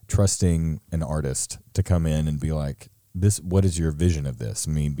trusting an artist to come in and be like, what is your vision of this?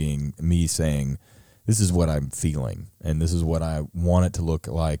 Me saying, this is what I'm feeling, and this is what I want it to look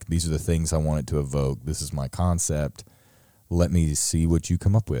like. These are the things I want it to evoke. This is my concept. Let me see what you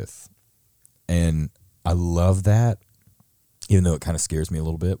come up with. And I love that, even though it kind of scares me a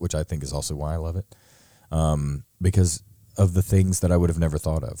little bit, which I think is also why I love it. Because of the things that I would have never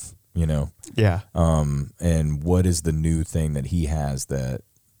thought of, you know? Yeah. And what is the new thing that he has that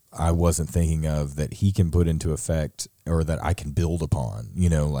I wasn't thinking of, that he can put into effect, or that I can build upon, you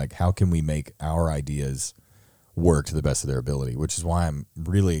know, like how can we make our ideas work to the best of their ability, which is why I'm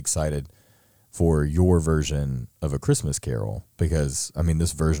really excited for your version of A Christmas Carol, because I mean,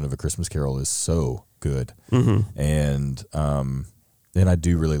 this version of A Christmas Carol is so good. And I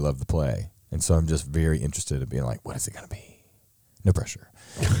do really love the play. And so I'm just very interested in being like, what is it going to be? No pressure.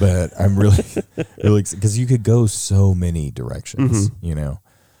 But I'm really, really, because you could go so many directions, you know.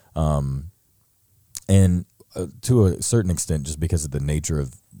 And to a certain extent, just because of the nature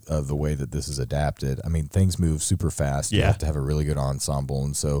of the way that this is adapted, I mean, things move super fast. You have to have a really good ensemble.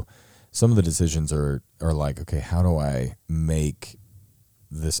 And so some of the decisions are like, okay, how do I make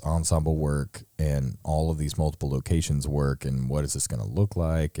this ensemble work and all of these multiple locations work, and what is this going to look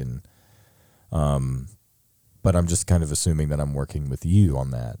like? And, but I'm just kind of assuming that I'm working with you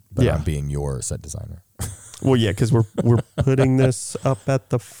on that, but I'm being your set designer. Well, yeah, because we're putting this up at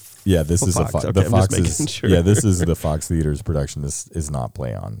the this is Fox. the Fox is sure. This is the Fox Theater's production. This is not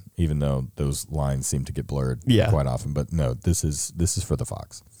Play On, even though those lines seem to get blurred quite often. But no, this is for the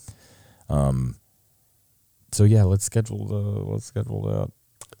Fox. So yeah, let's schedule that.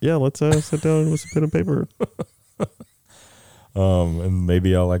 Yeah, let's sit down with some pen and paper. And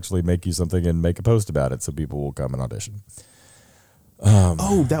maybe I'll actually make you something and make a post about it so people will come and audition.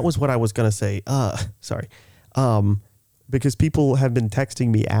 That was what I was gonna say. Sorry. Because people have been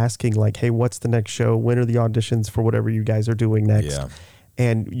texting me asking like, hey, what's the next show? When are the auditions for whatever you guys are doing next? Yeah.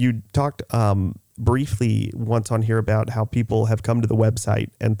 And you talked briefly once on here about how people have come to the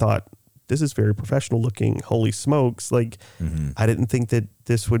website and thought, this is very professional looking. Holy smokes. Like, I didn't think that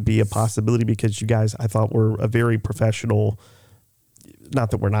this would be a possibility, because you guys, I thought, were a very professional,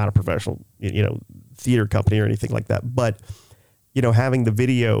 not that we're not a professional, you know, theater company or anything like that, but, you know, having the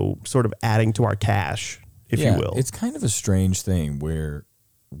video sort of adding to our cash, if you will. It's kind of a strange thing where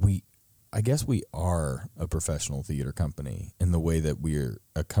I guess we are a professional theater company in the way that we're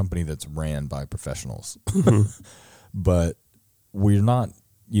a company that's ran by professionals, but we're not,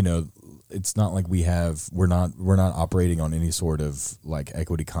 you know, it's not like we're not operating on any sort of like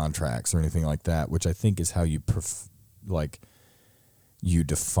equity contracts or anything like that, which I think is how you you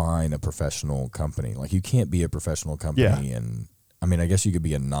define a professional company. Like, you can't be a professional company, and I mean, I guess you could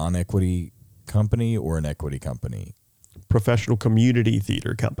be a non-equity company or an equity company. professional community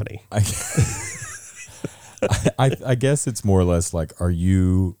theater company. I guess it's more or less like, are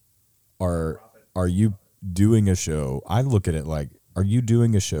you doing a show? I look at it like, are you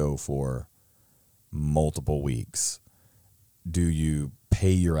doing a show for multiple weeks? Do you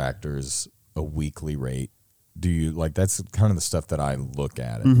pay your actors a weekly rate? Do you like, that's kind of the stuff that I look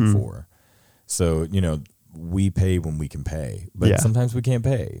at it for. So, we pay when we can pay, but sometimes we can't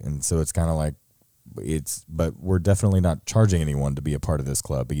pay. And so it's kind of like, but we're definitely not charging anyone to be a part of this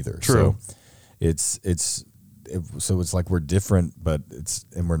club either. True. So it's like we're different, but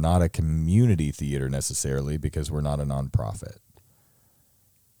and we're not a community theater necessarily because we're not a nonprofit.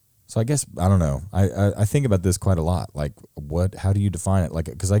 So I guess, I don't know. I think about this quite a lot. Like, how do you define it? Like,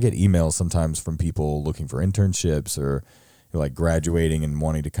 because I get emails sometimes from people looking for internships or like graduating and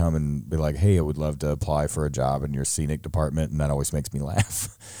wanting to come and be like, hey, I would love to apply for a job in your scenic department. And that always makes me laugh.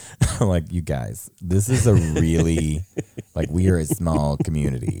 I'm like, you guys, this is a really, like, we are a small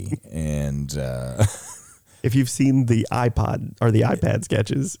community. And if you've seen the iPod or the iPad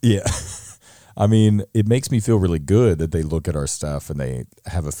sketches. Yeah. I mean, it makes me feel really good that they look at our stuff and they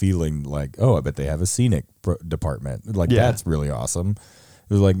have a feeling like, oh, I bet they have a scenic department. Like, that's really awesome.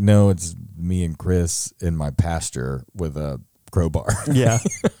 It was like, no, it's me and Chris in my pasture with a crowbar. Yeah.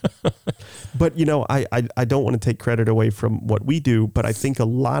 But, I don't want to take credit away from what we do, but I think a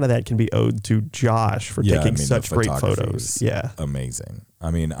lot of that can be owed to Josh for taking such great photos. Yeah. Amazing.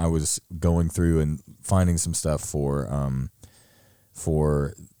 I mean, I was going through and finding some stuff to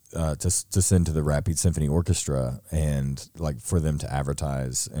send to the Rapid Symphony Orchestra and like for them to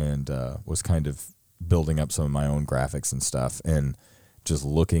advertise, and was kind of building up some of my own graphics and stuff, and just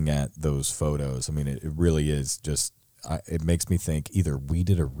looking at those photos. I mean, it really is just, it makes me think either we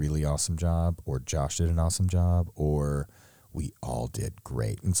did a really awesome job or Josh did an awesome job or we all did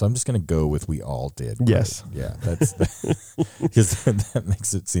great. And so I'm just going to go with we all did great. Yes. Yeah. That's because that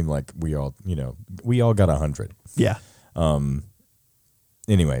makes it seem like we all got 100. Yeah.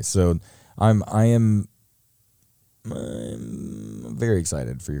 Anyway, so I'm very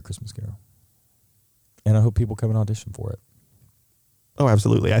excited for your Christmas Carol, and I hope people come and audition for it. Oh,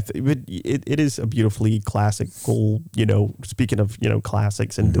 absolutely. It is a beautifully classical, speaking of,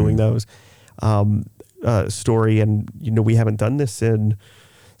 classics and doing those, story. And, we haven't done this since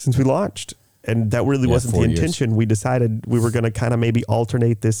we launched, and that really wasn't the intention. Years. We decided we were going to kind of maybe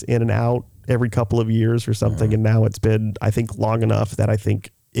alternate this in and out every couple of years or something. And now it's been, I think, long enough that I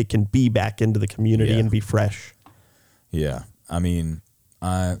think it can be back into the community and be fresh. Yeah. I mean,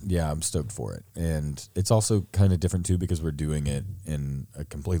 I'm stoked for it. And it's also kind of different too, because we're doing it in a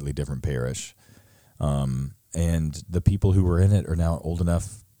completely different parish. And the people who were in it are now old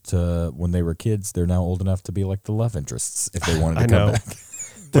enough to, when they were kids, they're now old enough to be like the love interests if they wanted to come back.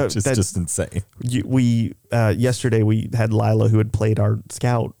 Which is just insane. Yesterday we had Lila, who had played our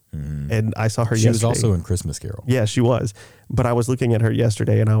scout, and I saw her yesterday. She was also in Christmas Carol. Yeah, she was. But I was looking at her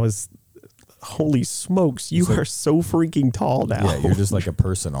yesterday and I was, holy smokes, you are so freaking tall now. Yeah, you're just like a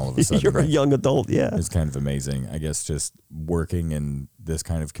person all of a sudden. You're a young adult, yeah. It's kind of amazing. I guess just working in this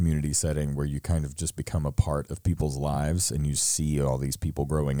kind of community setting where you kind of just become a part of people's lives and you see all these people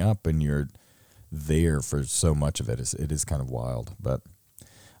growing up and you're there for so much of it. It is kind of wild. But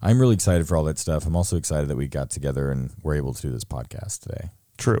I'm really excited for all that stuff. I'm also excited that we got together and we're able to do this podcast today.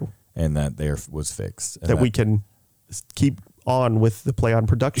 True. And that there was fixed. And that we can keep on with the Play On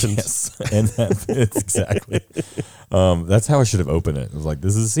Productions. Yes, and it's exactly. That's how I should have opened it. It was like,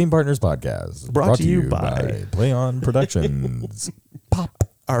 this is a Scene Partners podcast brought to you by Play On Productions. Pop.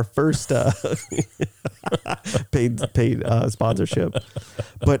 Our first paid sponsorship.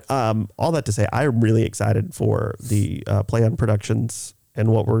 But all that to say, I'm really excited for the Play On Productions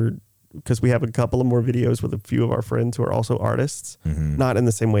and because we have a couple of more videos with a few of our friends who are also artists, not in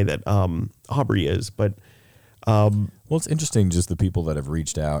the same way that Aubrey is, but well, it's interesting just the people that have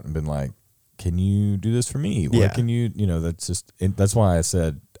reached out and been like, can you do this for me? What can you, that's why I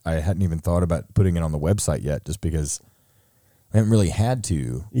said I hadn't even thought about putting it on the website yet, just because I haven't really had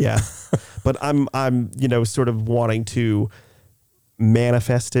to. Yeah. But I'm sort of wanting to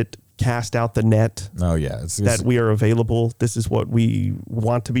manifest it, cast out the net. Oh yeah. That we are available. This is what we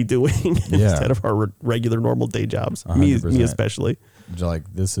want to be doing instead of our regular normal day jobs. 100%. Me especially.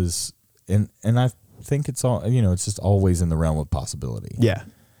 Like this is, and I think it's all, it's just always in the realm of possibility. Yeah.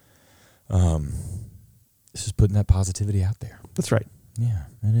 It's just putting that positivity out there. That's right. Yeah,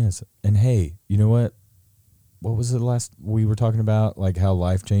 it is. And hey, you know what? What was it last we were talking about? Like how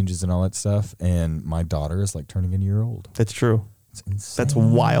life changes and all that stuff. And my daughter is like turning a year old. That's true. It's insane. That's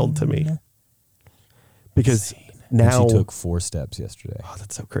wild to me. Because now and she took 4 steps yesterday. Oh,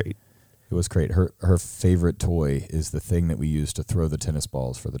 that's so great. It was great. Her favorite toy is the thing that we use to throw the tennis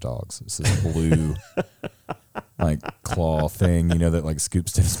balls for the dogs. It's this blue like claw thing, that like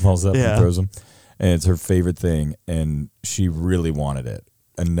scoops tennis balls up and throws them. And it's her favorite thing. And she really wanted it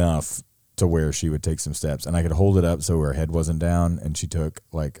enough to where she would take some steps. And I could hold it up so her head wasn't down. And she took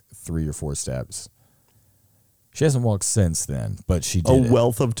like 3 or 4 steps. She hasn't walked since then, but she did. A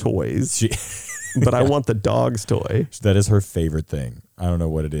wealth of toys. But I want the dog's toy. That is her favorite thing. I don't know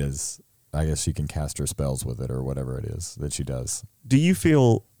what it is. I guess she can cast her spells with it or whatever it is that she does. Do you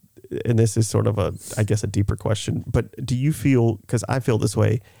feel, and this is sort of a deeper question, but do you feel, because I feel this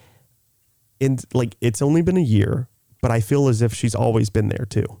way, it's only been a year, but I feel as if she's always been there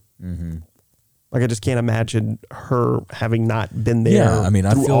too. Mm-hmm. Like I just can't imagine her having not been there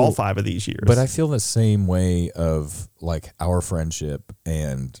through all 5 of these years. But I feel the same way of like our friendship,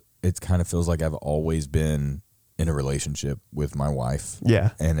 and it kind of feels like I've always been in a relationship with my wife.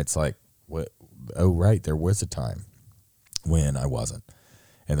 Yeah. And it's like, what? Oh, right. There was a time when I wasn't.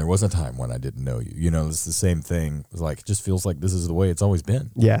 And there was a time when I didn't know you. It's the same thing. It's like, it just feels like this is the way it's always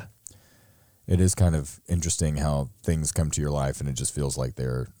been. Yeah. It is kind of interesting how things come to your life and it just feels like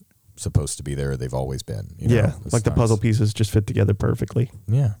they're supposed to be there. They've always been. Yeah. Like the puzzle pieces just fit together perfectly.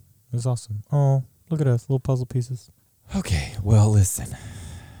 Yeah. It was awesome. Oh, look at us. Little puzzle pieces. Okay. Well, listen.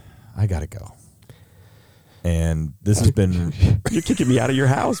 I got to go. And this has been... You're kicking me out of your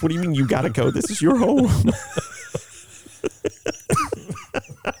house. What do you mean you got to go? This is your home.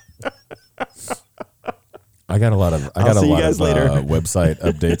 I got a lot of website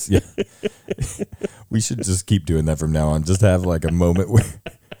updates. Yeah. We should just keep doing that from now on. Just have like a moment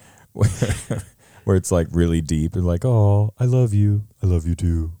where it's like really deep and like, oh, I love you. I love you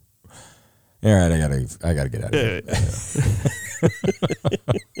too. All right, I gotta get out of here.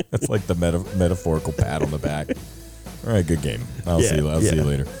 That's like the metaphorical pat on the back. All right, good game. I'll see you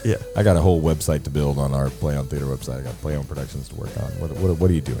later. Yeah, I got a whole website to build on our Play On Theater website. I got Play On Productions to work on. What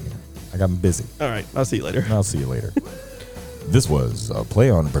are you doing here? I got busy. All right, I'll see you later. This was a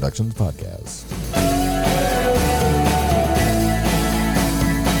Play On Productions podcast.